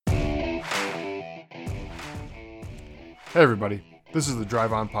Hey everybody, this is the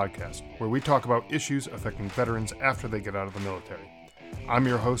Drive On Podcast, where we talk about issues affecting veterans after they get out of the military. I'm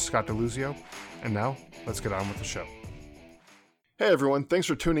your host, Scott DeLuzio, and now let's get on with the show. Hey everyone, thanks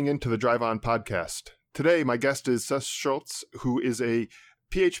for tuning in to the Drive On Podcast. Today, my guest is Seth Schultz, who is a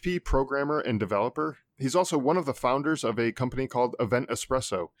PHP programmer and developer. He's also one of the founders of a company called Event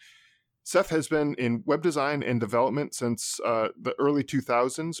Espresso. Seth has been in web design and development since the early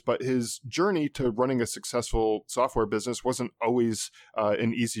 2000s, but his journey to running a successful software business wasn't always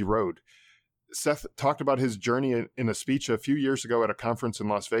an easy road. Seth talked about his journey in a speech a few years ago at a conference in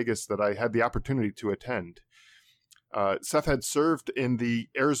Las Vegas that I had the opportunity to attend. Seth had served in the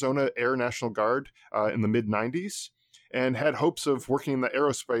Arizona Air National Guard in the mid-90s and had hopes of working in the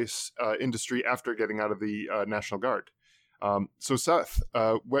aerospace industry after getting out of the National Guard. So Seth,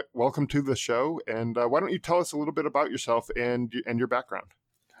 welcome to the show, and why don't you tell us a little bit about yourself and your background?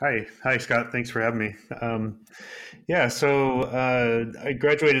 Hi, Scott. Thanks for having me. I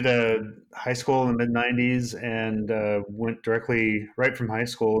graduated high school in the mid '90s and went directly right from high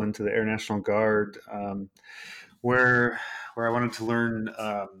school into the Air National Guard, where I wanted to learn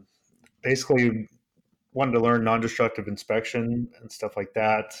basically wanted to learn non-destructive inspection and stuff like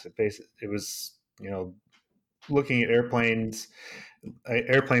that. It was looking at airplane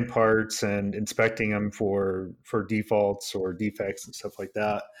parts and inspecting them for defaults or defects and stuff like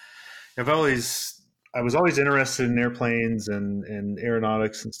that. I was always interested in airplanes and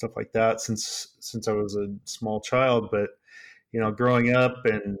aeronautics and stuff like that since I was a small child. But growing up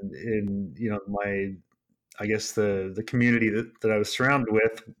and in I guess the community that I was surrounded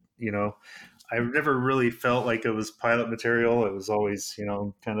with, I never really felt like it was pilot material. It was always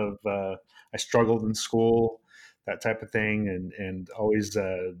I struggled in school, that type of thing, and always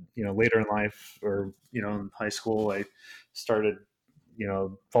later in life or in high school I started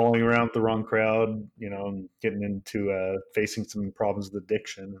following around the wrong crowd, and getting into facing some problems with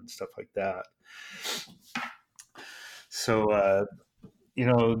addiction and stuff like that. So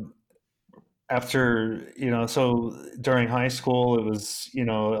so during high school, it was,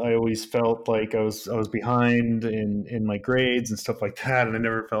 I always felt like I was behind in my grades and stuff like that. And I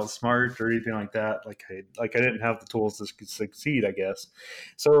never felt smart or anything like that. Like I didn't have the tools to succeed, I guess.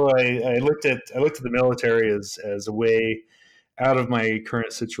 So I looked at the military as a way out of my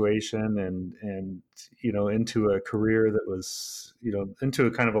current situation and into a career that was, into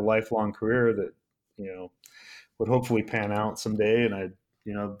a kind of a lifelong career that, would hopefully pan out someday. And I'd,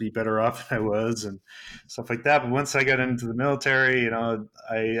 be better off than I was and stuff like that. But once I got into the military, I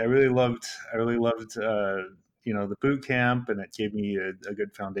really loved, the boot camp, and it gave me a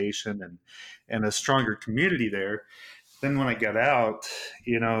good foundation and a stronger community there. Then when I got out,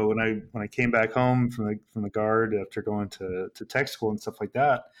 when I came back home from the Guard after going to tech school and stuff like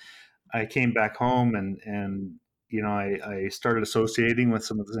that, I came back home and I started associating with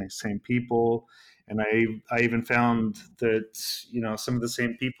some of the same people. And I even found that, some of the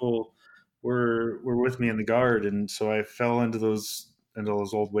same people were with me in the Guard. And so I fell into those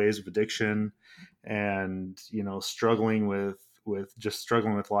old ways of addiction and, struggling with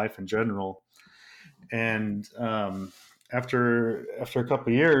life in general. And after a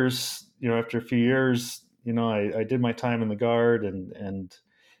couple of years, after a few years, I did my time in the Guard and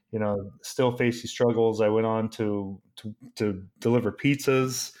still faced these struggles. I went on to deliver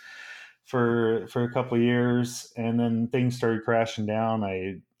pizzas for a couple of years, and then things started crashing down.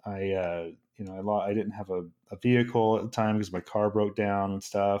 I didn't have a vehicle at the time because my car broke down and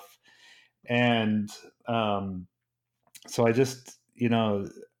stuff. And so I just,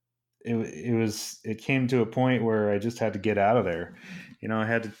 it came to a point where I just had to get out of there. I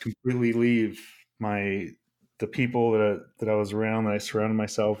had to completely leave the people that I was around, that I surrounded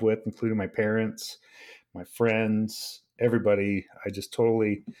myself with, including my parents, my friends, everybody. I just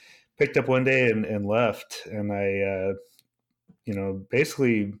totally picked up one day and left. And I,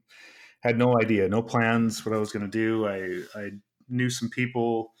 basically had no idea, no plans what I was going to do. I knew some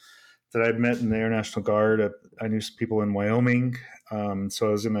people that I'd met in the Air National Guard. I knew some people in Wyoming.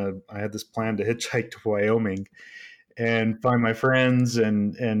 So I had this plan to hitchhike to Wyoming and find my friends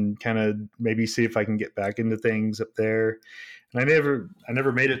and kind of maybe see if I can get back into things up there. And I never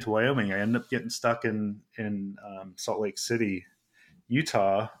made it to Wyoming. I ended up getting stuck in Salt Lake City,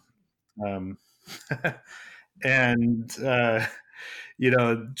 Utah.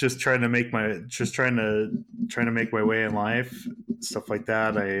 Just trying to make my way in life, stuff like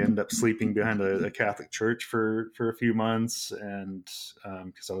that. I ended up sleeping behind a Catholic church for a few months, and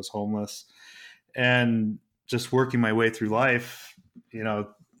because I was homeless, and just working my way through life,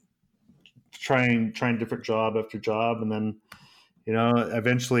 trying different job after job, and then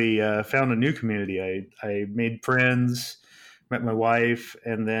eventually found a new community. I made friends met my wife,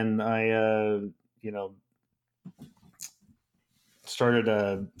 and then I, you know, started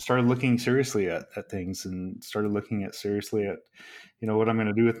looking seriously at things, and started looking at seriously at, what I'm going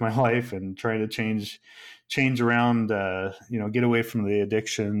to do with my life, and trying to change around, get away from the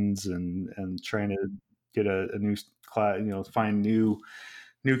addictions, and trying to get a new class, find new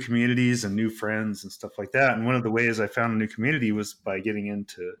communities and new friends and stuff like that. And one of the ways I found a new community was by getting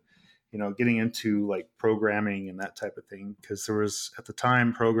into like programming and that type of thing, because there was, at the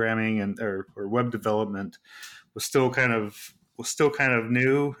time, programming or web development was still kind of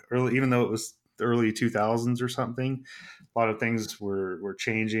new early, even though it was the early 2000s or something. A lot of things were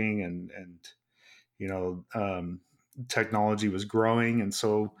changing, and technology was growing, and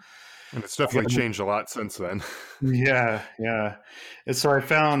so And it's definitely changed a lot since then. yeah. And so I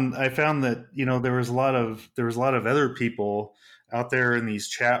found that, there was a lot of other people out there in these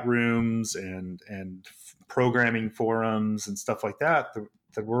chat rooms and programming forums and stuff like that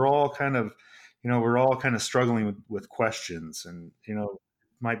we're all kind of, struggling with questions. And,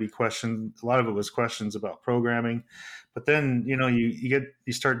 might be questions, a lot of it was questions about programming, but then,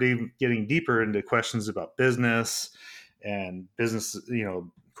 you start getting deeper into questions about business,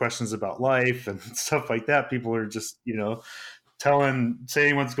 questions about life and stuff like that. People are just,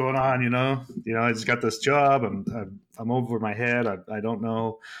 saying what's going on. I just got this job. I'm over my head. I don't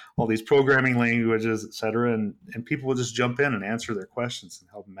know all these programming languages, et cetera. And people will just jump in and answer their questions and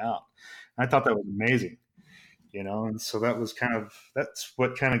help them out. And I thought that was amazing, and so that's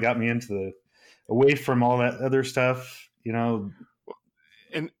what kind of got me away from all that other stuff.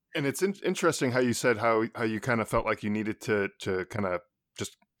 And it's interesting how you said how you kind of felt like you needed to kind of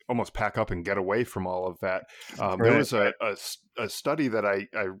just almost pack up and get away from all of that. There was a study that I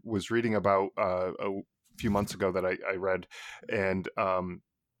was reading about a few months ago that I read, and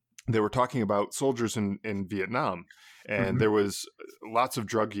they were talking about soldiers in Vietnam, and Mm-hmm. there was lots of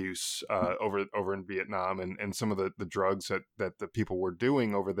drug use over in Vietnam, and some of the drugs that the people were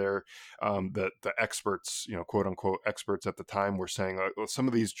doing over there, the experts, quote unquote experts at the time, were saying, well, some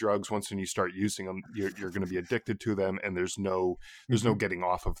of these drugs, once when you start using them, you're going to be addicted to them, and there's no getting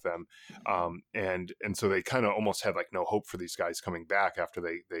off of them, and so they kind of almost had like no hope for these guys coming back after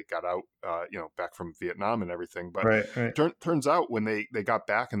they got out, back from Vietnam and everything. But Right. turns out when they got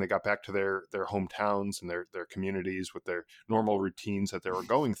back, and they got back to their hometowns and their communities with their normal routines that they were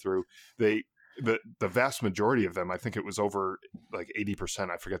going through, the vast majority of them, I think it was over like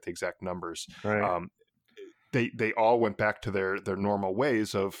 80%, I forget the exact numbers, Right. they all went back to their normal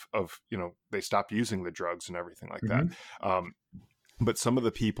ways of they stopped using the drugs and everything like that. Mm-hmm. But some of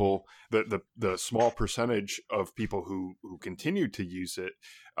the people, the small percentage of people who continued to use it,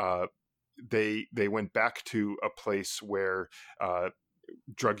 they went back to a place where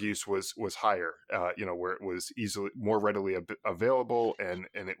drug use was higher, where it was more readily available, and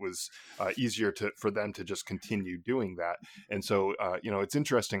it was easier for them to just continue doing that. And so, it's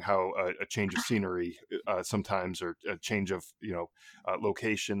interesting how a change of scenery sometimes, or a change of,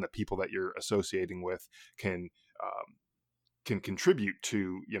 location, the people that you're associating with can contribute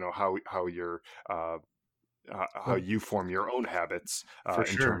to, how you're how you form your own habits For in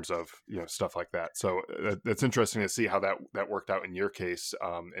sure. terms of stuff like that. So that's interesting to see how that worked out in your case,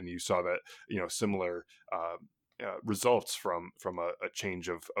 and you saw that similar results from a change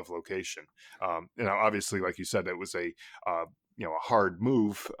of location. Obviously, like you said, it was a hard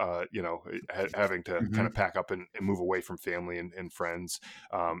move, having to Mm-hmm. kind of pack up and move away from family and friends,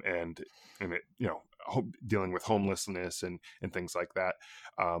 and it, dealing with homelessness and things like that.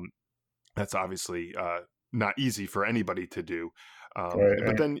 That's obviously not easy for anybody to do. But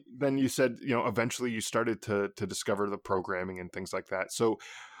Right. then you said, eventually you started to discover the programming and things like that. So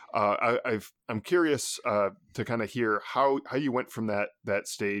I'm curious to kind of hear how you went from that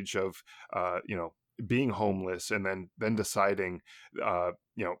stage of being homeless, and then deciding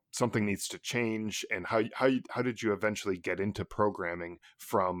something needs to change, and how did you eventually get into programming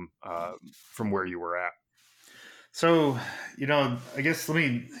from where you were at? So, I guess let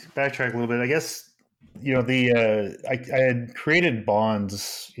me backtrack a little bit. I guess, I had created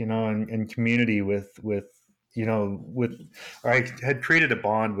bonds, and community or I had created a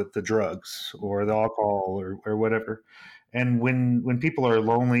bond with the drugs or the alcohol or whatever. And when people are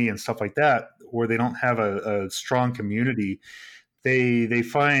lonely and stuff like that, or they don't have a strong community, they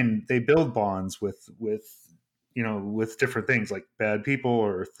build bonds with different things like bad people,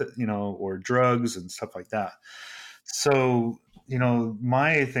 or drugs and stuff like that. So,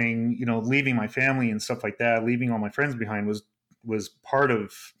 my thing, leaving my family and stuff like that, leaving all my friends behind was part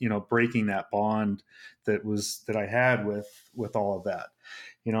of, breaking that bond that I had with all of that.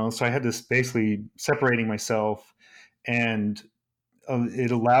 So I had this basically separating myself and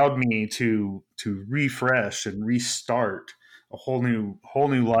it allowed me to refresh and restart a whole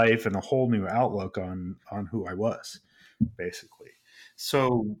new life and a whole new outlook on who I was, basically.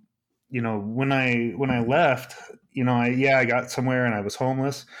 So, when I left, I got somewhere and I was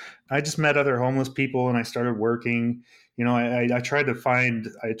homeless. I just met other homeless people and I started working. I tried to find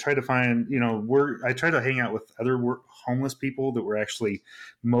work. I tried to hang out with other homeless people that were actually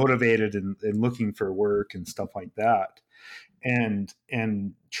motivated and looking for work and stuff like that, and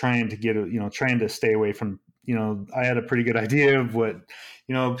trying to trying to stay away from, I had a pretty good idea of what,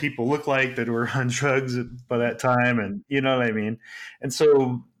 people look like that were on drugs by that time, and you know what I mean. And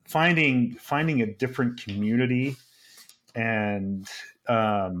so finding a different community, and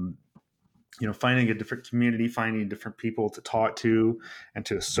finding a different community, finding different people to talk to and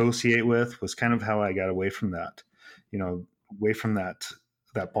to associate with was kind of how I got away from that, away from that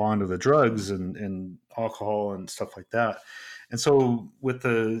bond of the drugs and alcohol and stuff like that. And so with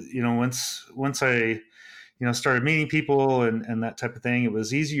the, once I, started meeting people and that type of thing, it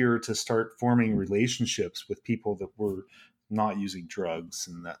was easier to start forming relationships with people that were not using drugs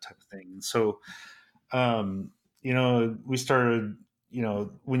and that type of thing. And so, we started,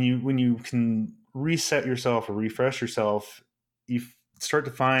 when you can reset yourself or refresh yourself, you start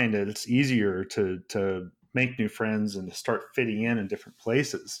to find that it's easier to make new friends and to start fitting in different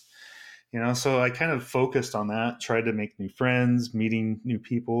places. So I kind of focused on that, tried to make new friends, meeting new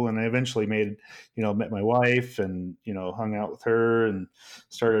people, and I eventually met my wife, and hung out with her, and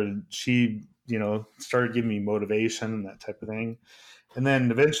she started giving me motivation and that type of thing. And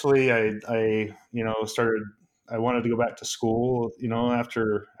then eventually I started, I wanted to go back to school.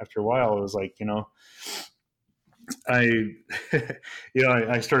 After a while, I was like, I,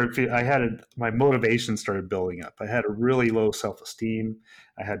 I started, my motivation started building up. I had a really low self-esteem.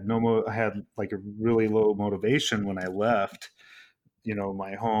 I had like a really low motivation when I left,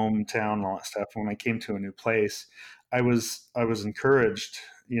 my hometown and all that stuff. When I came to a new place, I was encouraged,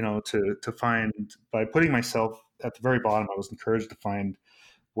 to find, by putting myself at the very bottom, I was encouraged to find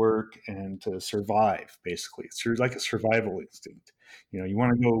work and to survive. Basically, it's like a survival instinct. You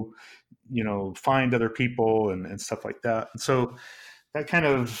want to go, find other people and stuff like that. And so that kind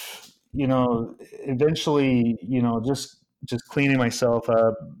of, eventually, just cleaning myself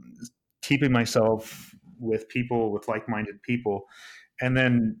up, keeping myself with people, with like-minded people. And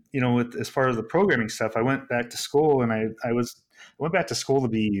then, with, as far as the programming stuff, I went back to school, and I went back to school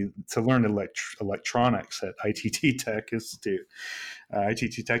to learn electronics at ITT Tech Institute,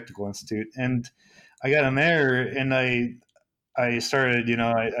 ITT Technical Institute. And I got in there, and I started,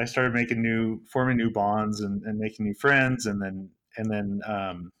 I started forming new bonds, and making new friends. And then,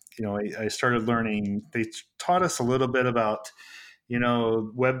 I started learning. They taught us a little bit about,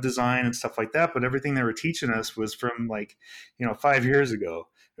 web design and stuff like that, but everything they were teaching us was from, like, 5 years ago.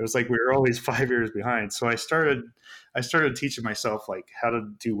 It was like we were always 5 years behind. So I started teaching myself, like, how to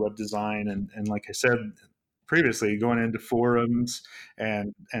do web design, and like I said previously, going into forums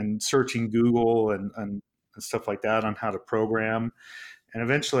and searching Google and stuff like that on how to program. And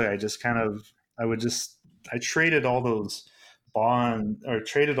eventually I just kind of, I traded all those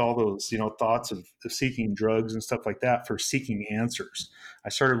traded all those, thoughts of seeking drugs and stuff like that for seeking answers. I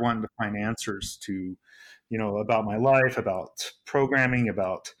started wanting to find answers to, about my life, about programming,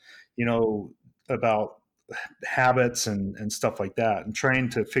 you know, about habits and stuff like that, and trying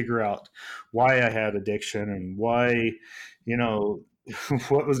to figure out why I had addiction, and why, you know,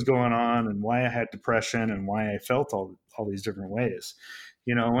 what was going on, and why I had depression, and why I felt all these different ways.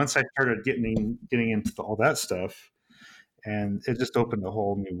 Once I started getting into all that stuff, and it just opened a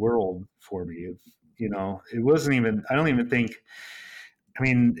whole new world for me. It wasn't even, I don't even think, I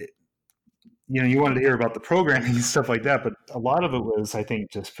mean, you wanted to hear about the programming and stuff like that, but a lot of it was, I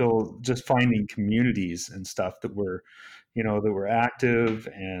think, just finding communities and stuff that were active,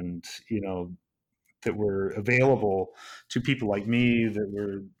 and that were available to people like me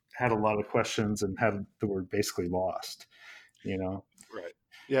that had a lot of questions, and that were basically lost. Right.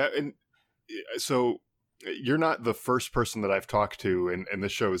 Yeah, and so you're not the first person that I've talked to, and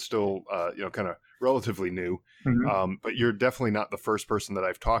this show is still, kind of relatively new. Mm-hmm. But you're definitely not the first person that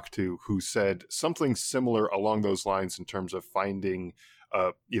I've talked to who said something similar along those lines in terms of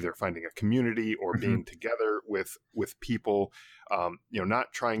either finding a community or Mm-hmm. being together with people,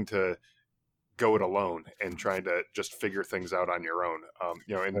 not trying to go it alone and trying to just figure things out on your own.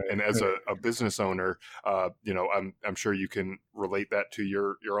 And as a business owner, I'm sure you can relate that to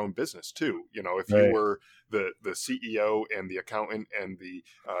your own business too. If you Right. were the CEO and the accountant and the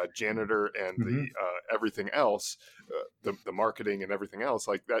janitor and Mm-hmm. the everything else, the marketing and everything else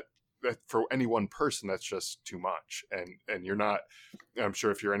like that, that for any one person, that's just too much. And you're not, I'm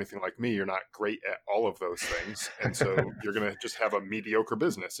sure if you're anything like me, you're not great at all of those things. And so you're going to just have a mediocre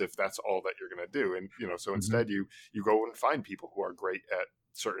business if that's all that you're going to do. And, so instead you go and find people who are great at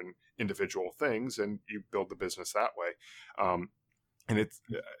certain individual things and you build the business that way. And it's,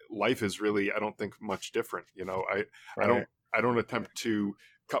 life is really, I don't think much different. Right. I don't attempt to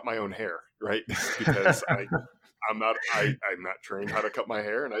cut my own hair, right? Because I'm not trained how to cut my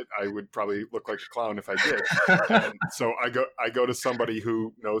hair, and I would probably look like a clown if I did. And so I go to somebody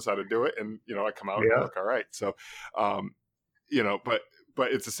who knows how to do it, and I come out and look all right. So,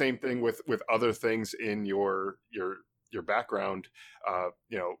 but it's the same thing with other things in your background.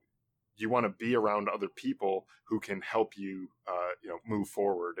 You want to be around other people who can help you, move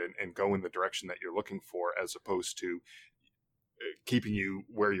forward and go in the direction that you're looking for, as opposed to keeping you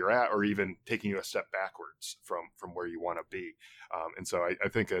where you're at, or even taking you a step backwards from where you want to be. And so I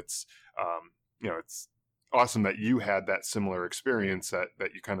think it's, it's awesome that you had that similar experience, that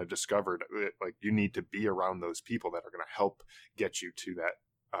you kind of discovered, like, you need to be around those people that are going to help get you to that,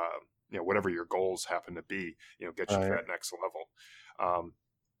 whatever your goals happen to be, get you to that next level.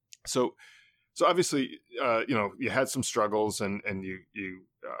 So obviously, you had some struggles, and you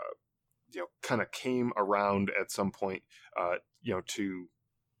kind of came around at some point, to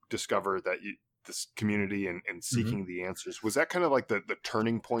discover that this community and seeking the answers. Was that kind of like the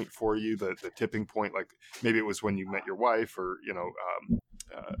turning point for you, the tipping point? Like maybe it was when you met your wife, or,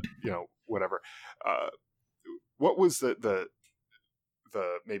 whatever. What was the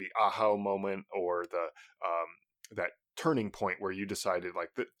maybe aha moment, or that turning point where you decided, like,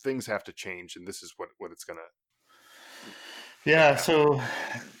 that things have to change and this is what it's going to. Yeah. So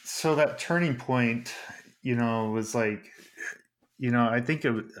that turning point, was like, I think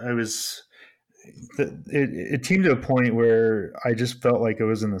it came to a point where I just felt like I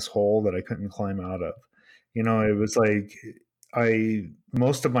was in this hole that I couldn't climb out of. It was like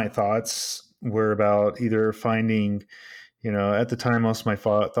most of my thoughts were about either finding, at the time, most of my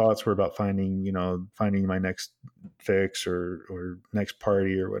thoughts were about finding my next fix or next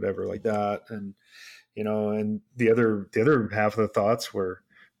party or whatever like that. And, and the other half of the thoughts were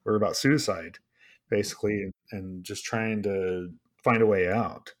about suicide, basically, and just trying to find a way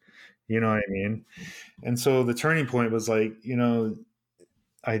out. You know what I mean? And so the turning point was like,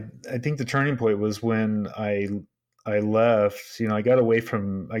 I think the turning point was when I left. I got away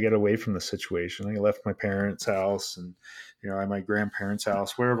from the situation. I left my parents' house and, my grandparents'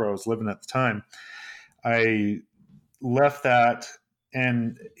 house, wherever I was living at the time. I left that,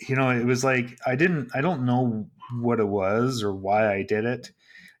 and it was like I don't know what it was or why I did it.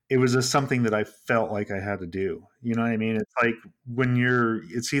 It was just something that I felt like I had to do. You know what I mean? It's like when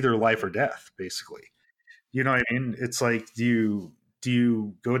it's either life or death, basically. You know what I mean? It's like, do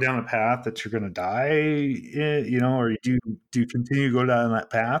you go down a path that you're going to die in, or do you continue to go down that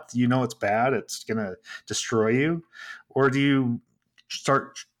path? It's bad, it's going to destroy you, or do you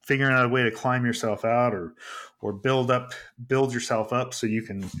start figuring out a way to climb yourself out, or build yourself up so you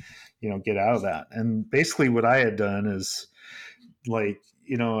can get out of that? And basically what I had done is, like,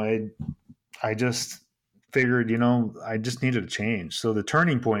 I just figured, I just needed to change. So the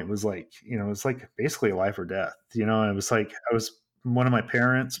turning point was like, it's like basically life or death. It was like, one of my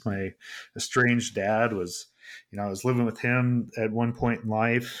parents, my estranged dad, was, I was living with him at one point in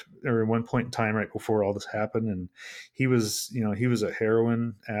life, or at one point in time right before all this happened. And he was a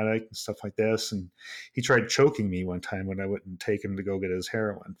heroin addict and stuff like this. And he tried choking me one time when I wouldn't take him to go get his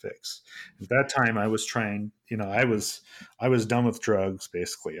heroin fix. At that time I was trying, I was done with drugs,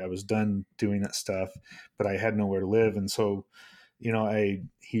 basically. I was done doing that stuff, but I had nowhere to live. And so, he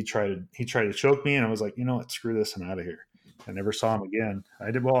tried to choke me, and I was like, what, screw this, I'm out of here. I never saw him again.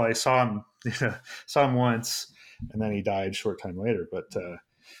 I saw him, saw him once, and then he died a short time later. But the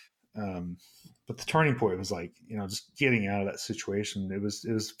turning point was like, just getting out of that situation. It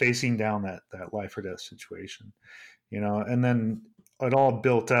was facing down that life or death situation, and then it all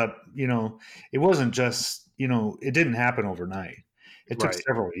built up. It wasn't just, it didn't happen overnight. It took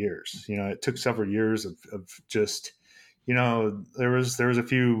several years. It took several years of just, there was a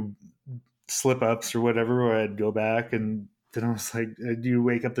few slip ups or whatever where I'd go back, and then I was like, you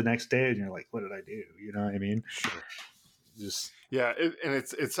wake up the next day and you're like, what did I do? You know what I mean? Sure. Just, yeah.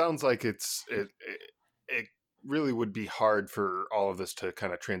 It sounds like it really would be hard for all of this to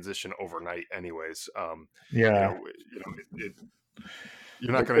kind of transition overnight anyways. Yeah.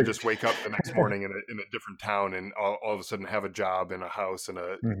 You're not going to just wake up the next morning in a different town and all of a sudden have a job and a house and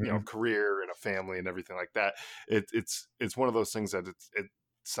a career and a family and everything like that. It's one of those things that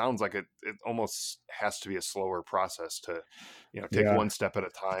sounds like it almost has to be a slower process to, take Yeah. one step at a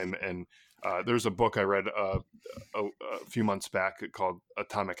time. And there's a book I read a few months back called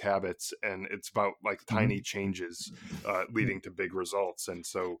Atomic Habits, and it's about like tiny changes leading to big results. And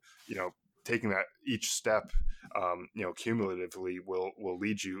so, taking that each step, cumulatively will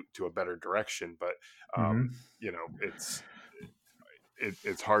lead you to a better direction. But, Mm-hmm.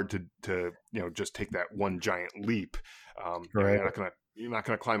 it's hard to just take that one giant leap. Right. You're not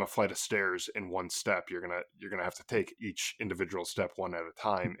gonna climb a flight of stairs in one step. You're gonna have to take each individual step one at a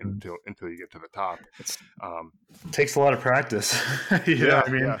time until you get to the top. It Um, takes a lot of practice. I mean,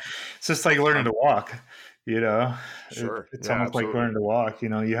 yeah, it's just like learning to walk. sure, It's yeah, almost like absolutely. learning to walk.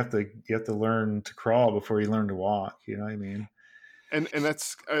 You have to learn to crawl before you learn to walk. You know what I mean? And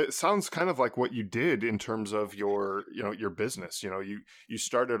that's it sounds kind of like what you did in terms of your your business. You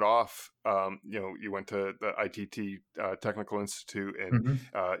started off, you went to the ITT Technical Institute, and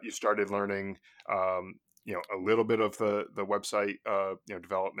Mm-hmm. you started learning a little bit of the website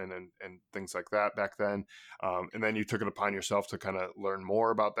development and things like that back then, and then you took it upon yourself to kind of learn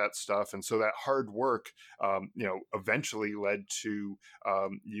more about that stuff. And so that hard work eventually led to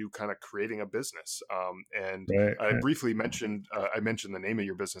you kind of creating a business. And Right. I briefly mentioned I mentioned the name of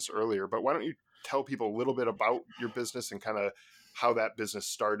your business earlier, but why don't you tell people a little bit about your business and kind of how that business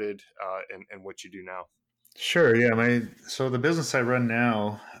started, and what you do now? Sure. Yeah. So the business I run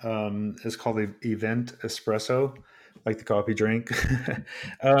now is called Event Espresso, like the coffee drink.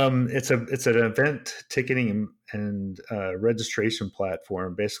 It's an event ticketing and registration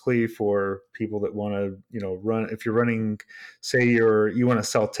platform, basically for people that want to run. If you're running, say you want to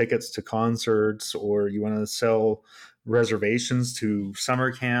sell tickets to concerts, or you want to sell reservations to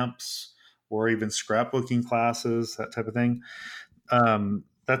summer camps, or even scrapbooking classes, that type of thing.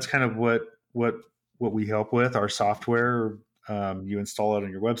 That's kind of what we help with. Our software, you install it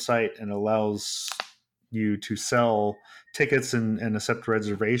on your website, and it allows you to sell tickets and accept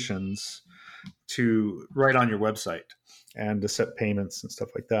reservations to right on your website, and to set payments and stuff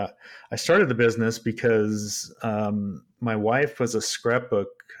like that. I started the business because my wife was a scrapbook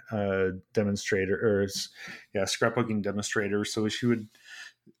demonstrator, scrapbooking demonstrator. So she would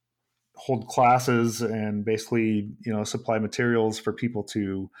hold classes and basically supply materials for people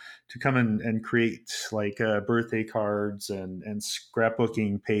to come in and create, like birthday cards and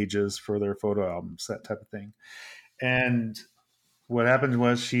scrapbooking pages for their photo albums, that type of thing. And what happened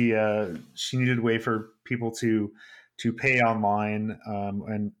was she needed a way for people to pay online,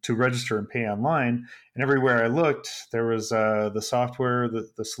 and to register and pay online. And everywhere I looked, there was the software,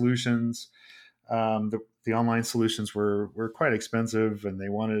 the solutions, the online solutions were quite expensive, and they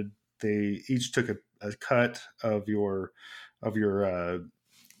each took a cut of your of your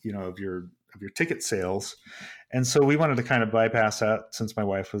ticket sales. And so we wanted to kind of bypass that, since my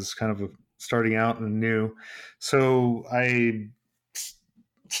wife was kind of starting out and new. So I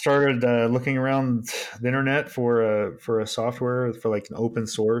started looking around the internet for a software, for like an open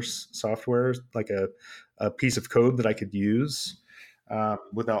source software, like a piece of code that I could use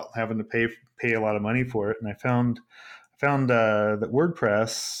without having to pay a lot of money for it. And I found that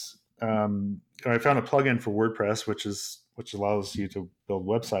WordPress. I found a plugin for WordPress, which allows you to build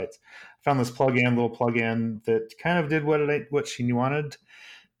websites. I found this little plugin that kind of did what she wanted,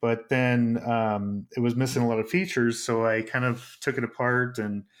 but then it was missing a lot of features. So I kind of took it apart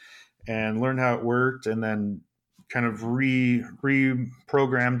and learned how it worked, and then kind of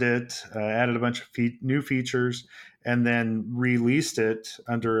reprogrammed it, added a bunch of new features, and then released it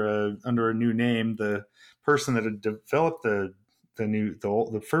under a new name. The person that had developed the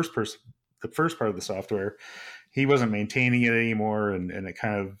first part of the software, he wasn't maintaining it anymore, and it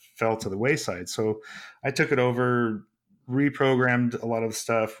kind of fell to the wayside. So I took it over, reprogrammed a lot of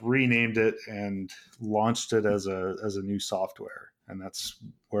stuff, renamed it, and launched it as a new software. And that's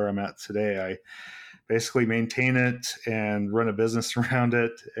where I'm at today. I basically maintain it and run a business around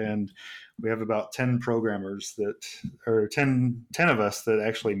it. And we have about 10 programmers or 10 of us that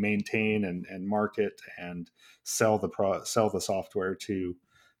actually maintain and market and sell the software to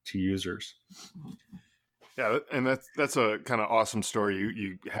users. Yeah, and that's a kind of awesome story.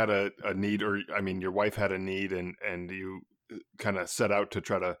 You had a need, or I mean, your wife had a need, and you kind of set out to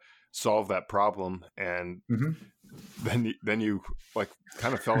try to solve that problem, and Mm-hmm. then you like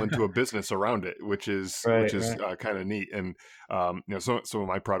kind of fell into a business around it, which is Right. kind of neat. And some of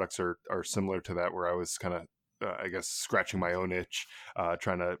my products are similar to that, where I was kind of I guess scratching my own itch,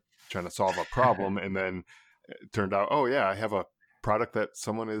 trying to solve a problem, and then it turned out, oh yeah, I have a product that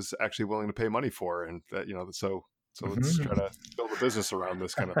someone is actually willing to pay money for, and that so let's try to build a business around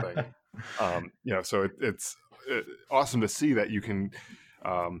this kind of thing. So it's awesome to see that you can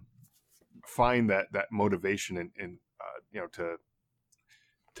find that motivation and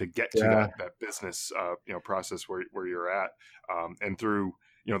to get to that business process where you're at, and through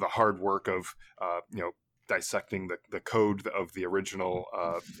the hard work of dissecting the code of the original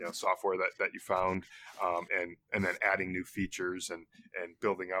software that you found, and then adding new features and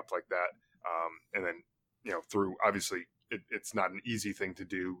building up like that, and then through, obviously it's not an easy thing to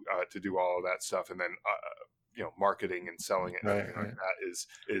do all of that stuff, and then marketing and selling it and everything like that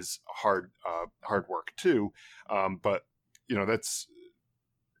is hard work too, but that's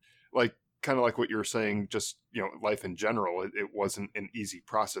like kind of like what you were saying, just life in general. It wasn't an easy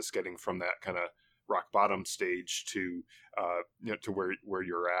process getting from that kind of rock bottom stage to to where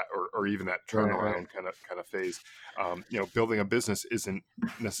you're at, or even that turnaround kind of phase. Building a business isn't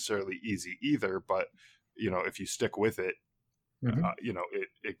necessarily easy either, but if you stick with it,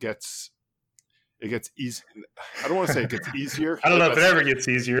 it gets easy. I don't want to say it gets easier. I don't know if it ever gets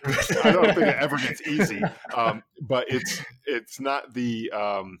easier. I don't think it ever gets easy. But it's not the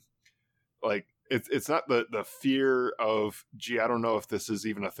it's not the fear of, gee, I don't know if this is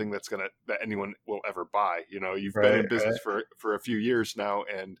even a thing that anyone will ever buy. You've been in business for a few years now,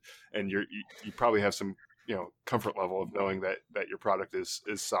 and you probably have some comfort level of knowing that your product is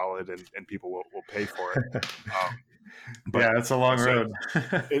solid and people will pay for it. But it's a long road.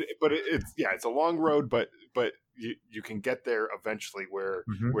 It's a long road, but you can get there eventually where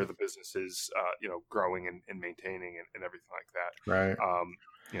the business is growing and maintaining and everything like that. Right.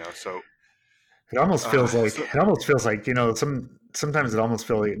 So it almost feels like sometimes it almost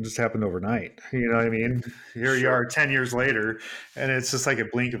feels like it just happened overnight. You know what I mean? Here you are 10 years later, and it's just like a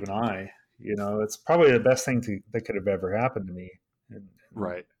blink of an eye. It's probably the best thing that could have ever happened to me. In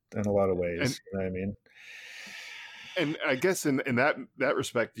a lot of ways. You know what I mean? And I guess in that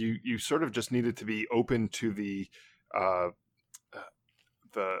respect, you sort of just needed to be open to the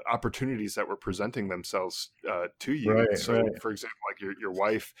opportunities that were presenting themselves to you. For example, like your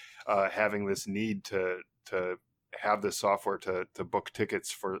wife having this need to have this software to book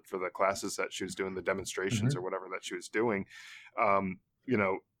tickets for the classes that she was doing, the demonstrations or whatever that she was doing.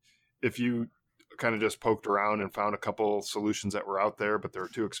 If you kind of just poked around and found a couple solutions that were out there, but they were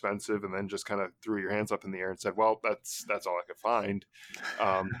too expensive, and then just kind of threw your hands up in the air and said, well, that's all I could find.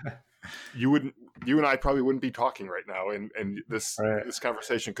 You and I probably wouldn't be talking right now. And this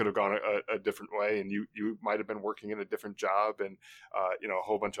conversation could have gone a different way. And you might've been working in a different job, and, a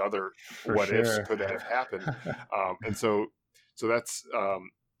whole bunch of other ifs could have happened. And so that's,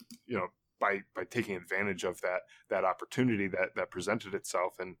 by taking advantage of that opportunity that presented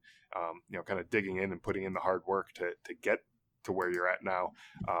itself, and kind of digging in and putting in the hard work to get to where you're at now.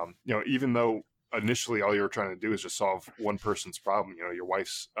 Even though initially all you were trying to do is just solve one person's problem, your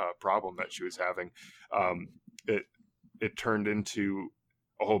wife's problem that she was having, it turned into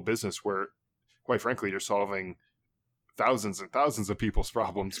a whole business where, quite frankly, you're solving thousands and thousands of people's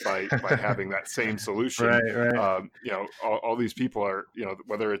problems by having that same solution. All these people are,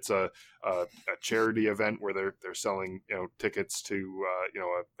 whether it's a charity event where they're selling, tickets to,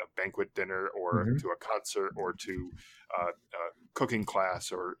 a banquet dinner, or to a concert, or to a cooking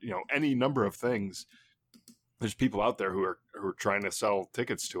class, or, any number of things. There's people out there who are trying to sell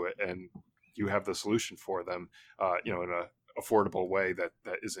tickets to it, and you have the solution for them, in a affordable way that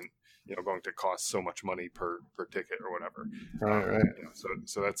isn't, going to cost so much money per ticket or whatever.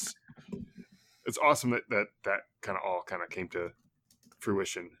 So it's awesome that kind of all kind of came to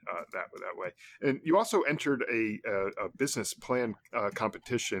fruition that way. And you also entered a business plan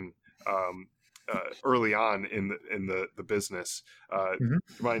competition early on in the business. Do you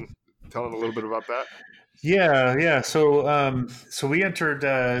mind telling a little bit about that? Yeah. So we entered.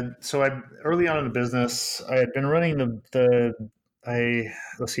 I early on in the business, I had been running I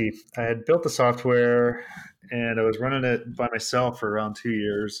had built the software, and I was running it by myself for around 2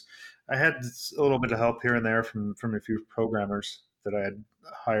 years. I had a little bit of help here and there from a few programmers that I had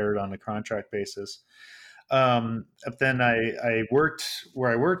hired on a contract basis. But then I worked where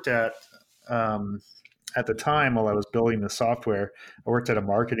I worked at the time while I was building the software. I worked at a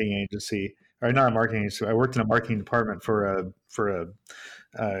marketing agency, or not a marketing agency. I worked in a marketing department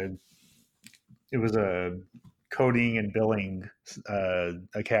it was a coding and billing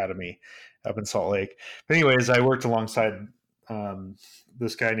academy up in Salt Lake. But anyways, I worked alongside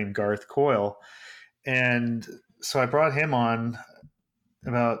this guy named Garth Coyle. And so I brought him on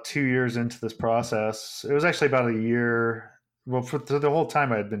about 2 years into this process. It was actually about a year. Well, for the whole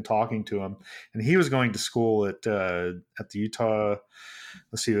time I had been talking to him, and he was going to school at the Utah. It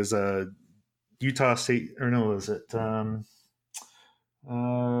was a Utah State, or no, was it?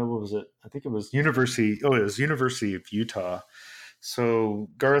 What was it? I think it was University. Oh, it was University of Utah. So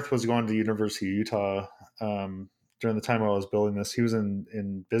Garth was going to the University of Utah during the time I was building this. He was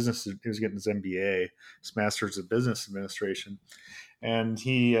in business. He was getting his MBA, his master's of business administration, and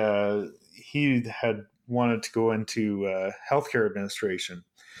he had wanted to go into healthcare administration.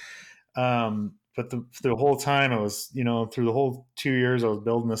 But the whole time I was, through the whole 2 years I was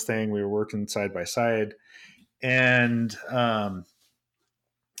building this thing, we were working side by side, and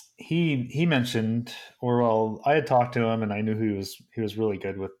he mentioned, or well, I had talked to him, and I knew he was really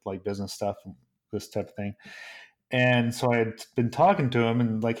good with like business stuff and this type of thing. And so I had been talking to him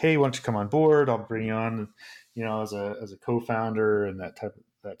and like, hey, why don't you come on board? I'll bring you on, as a co-founder and that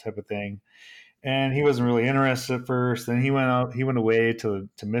type of thing. And he wasn't really interested at first. Then he went away to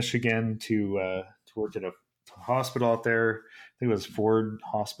Michigan to work at a hospital out there. I think it was Ford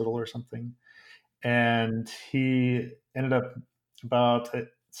Hospital or something. And he ended up about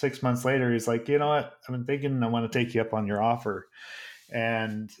 6 months later, he's like, you know what? I've been thinking I want to take you up on your offer.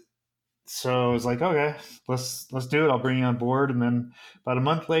 And so I was like, okay, let's do it. I'll bring you on board. And then about a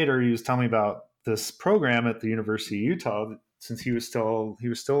month later, he was telling me about this program at the University of Utah. Since he was still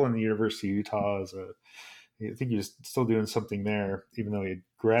in the University of Utah I think he was still doing something there, even though he had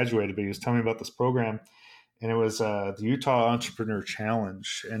graduated. But he was telling me about this program, and it was the Utah Entrepreneur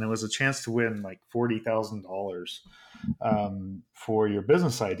Challenge, and it was a chance to win like $40,000 for your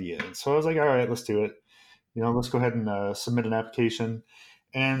business idea. And so I was like, all right, let's do it. Let's go ahead and submit an application.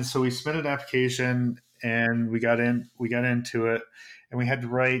 And so we submitted an application, and we got into it, and we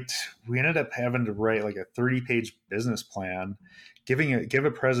ended up having to write like a 30-page business plan, give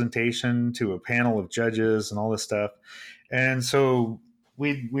a presentation to a panel of judges and all this stuff. And so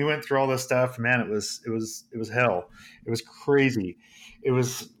we went through all this stuff. Man, it was hell. It was crazy.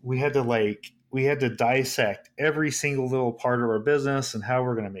 We had to dissect every single little part of our business and how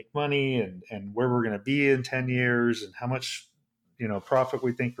we're going to make money and where we're going to be in 10 years and how much profit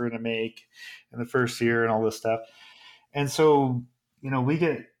we think we're going to make in the first year and all this stuff. And so we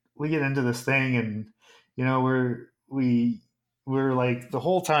get into this thing, and we're like, the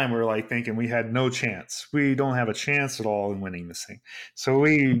whole time we're like thinking we had no chance. We don't have a chance at all in winning this thing. So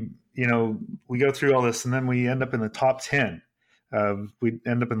we go through all this, and then we end up in the top 10. We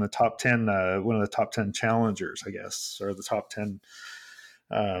end up in the top 10, one of the top 10 challengers, I guess, or the top 10,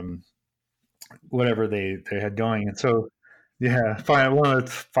 whatever they had going. And so, yeah, one of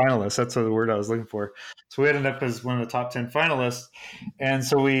the finalists. That's the word I was looking for. So we ended up as one of the top 10 finalists, and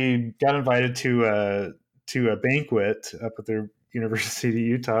so we got invited to a banquet up at the University of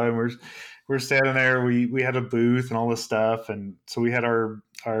Utah, and we're standing there. We had a booth and all this stuff, and so we had our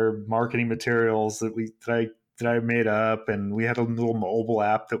marketing materials that I made up, and we had a little mobile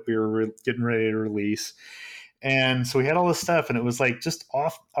app that we were getting ready to release, and so we had all this stuff, and it was like just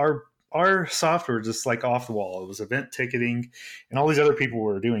off our software, just like off the wall. It was event ticketing, and all these other people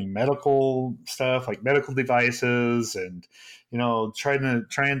were doing medical stuff, like medical devices, and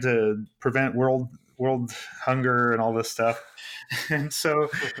trying to prevent world hunger and all this stuff. And so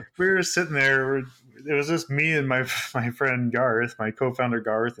we were sitting there. It was just me and my friend Garth, my co-founder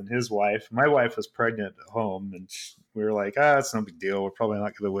Garth, and his wife. My wife was pregnant at home, and we were like, it's no big deal. We're probably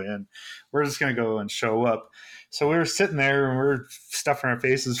not going to win. We're just going to go and show up. So we were sitting there, and we're stuffing our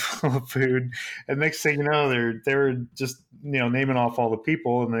faces full of food. And next thing you know, they were just naming off all the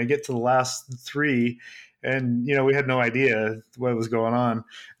people, and they get to the last three, and we had no idea what was going on.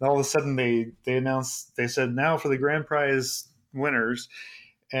 And all of a sudden, they announced. They said, now for the grand prize winners,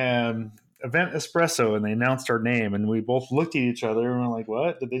 and Event Espresso, and they announced our name, and we both looked at each other and we're like,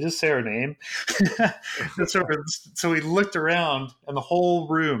 what? Did they just say our name? So we looked around, and the whole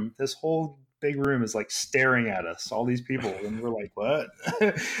room, this whole big room, is like staring at us, all these people, and we're like, what?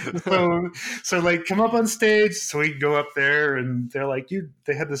 so like, come up on stage. So we go up there, and they're like,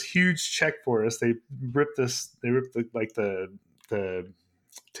 they had this huge check for us. They ripped the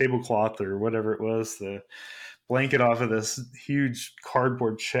tablecloth or whatever it was, the blanket off of this huge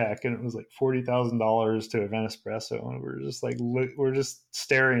cardboard check, and it was like $40,000 to Event Espresso, and we're just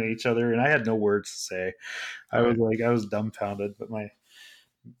staring at each other, and I had no words to say. I was dumbfounded, but my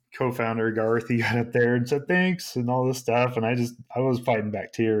co-founder Garth, he got up there and said thanks and all this stuff, and I was fighting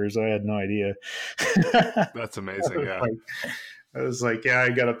back tears. I had no idea. That's amazing. Yeah. I was like, I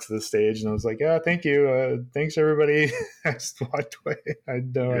got up to the stage, and I was like, thank you. Thanks, everybody. I just walked away. I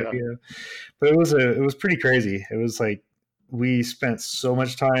had no idea. But it was pretty crazy. It was like, we spent so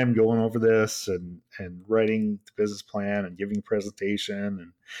much time going over this and writing the business plan and giving a presentation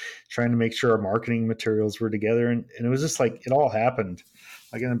and trying to make sure our marketing materials were together. And it was just like, it all happened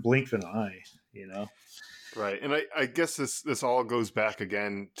like in a blink of an eye, Right. And I guess this all goes back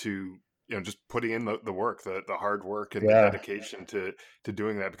again to, just putting in the work, the hard work and the dedication to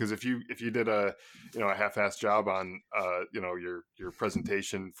doing that. Because if you did a half-assed job on your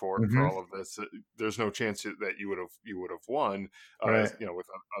presentation for all of this, there's no chance that you would have won. With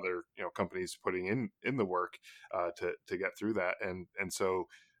other companies putting in the work to get through that, and so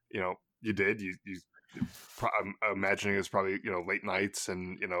you did. I'm imagining it's probably late nights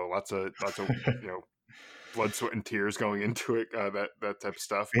and lots of blood, sweat, and tears going into it, that type of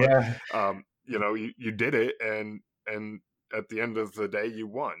stuff. But, you did it, and at the end of the day, you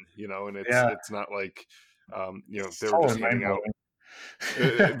won. And it's not like they were just handing out.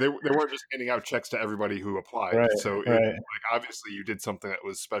 they weren't just handing out checks to everybody who applied. Right, so obviously you did something that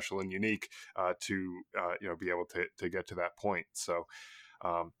was special and unique to be able to get to that point. So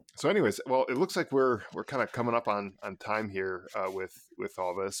anyways, well, it looks like we're kind of coming up on time here with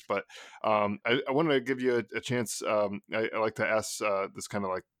all this, but I wanted to give you a chance. I like to ask this kind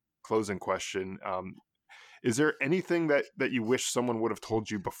of like closing question. Is there anything that you wish someone would have told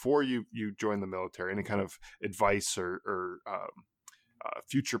you before you joined the military? Any kind of advice or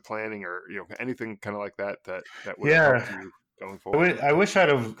future planning or anything kind of like that would have helped you going forward? I wish I'd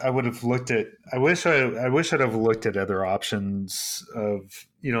have looked at other options of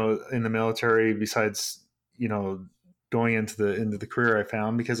in the military besides going into the career I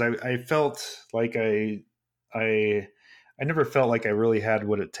found, because I felt like I never felt like I really had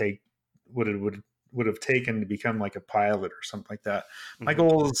what it would have taken to become like a pilot or something like that. My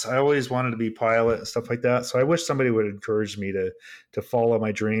goals, I always wanted to be pilot and stuff like that. So I wish somebody would encourage me to follow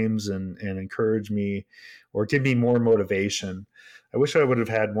my dreams and encourage me or give me more motivation. I wish I would have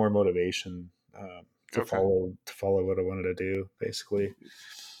had more motivation to follow what I wanted to do, basically.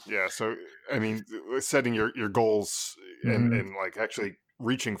 Yeah. So, I mean, setting your goals and like actually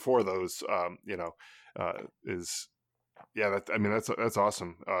reaching for those, is, that's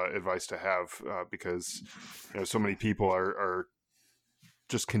awesome advice to have, because so many people are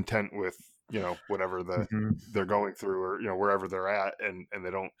just content with whatever they're going through or wherever they're at, and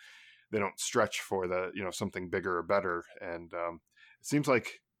they don't stretch for the something bigger or better. And it seems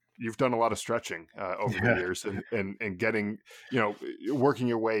like you've done a lot of stretching over the years and getting working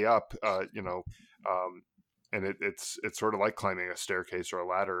your way up, and it's sort of like climbing a staircase or a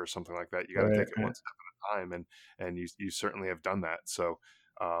ladder or something like that. You got to take it one step at a time, and you certainly have done that. So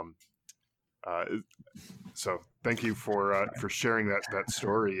so thank you for sharing that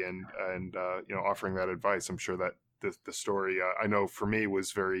story and offering that advice. I'm sure that the story I know for me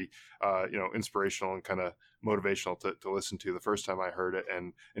was very inspirational and kind of motivational to listen to the first time I heard it,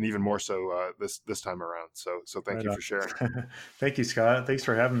 and even more so this time around. So thank you for sharing. Thank you, Scott. Thanks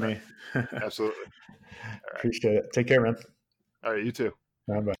for having me. Absolutely. Right. Appreciate it. Take care, man. All right, you too.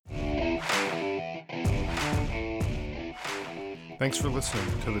 Bye. Thanks for listening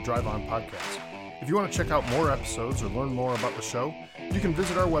to the Drive On Podcast. If you want to check out more episodes or learn more about the show, you can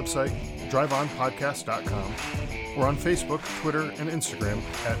visit our website, driveonpodcast.com, or on Facebook, Twitter, and Instagram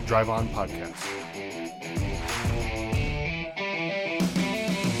at Drive On Podcast.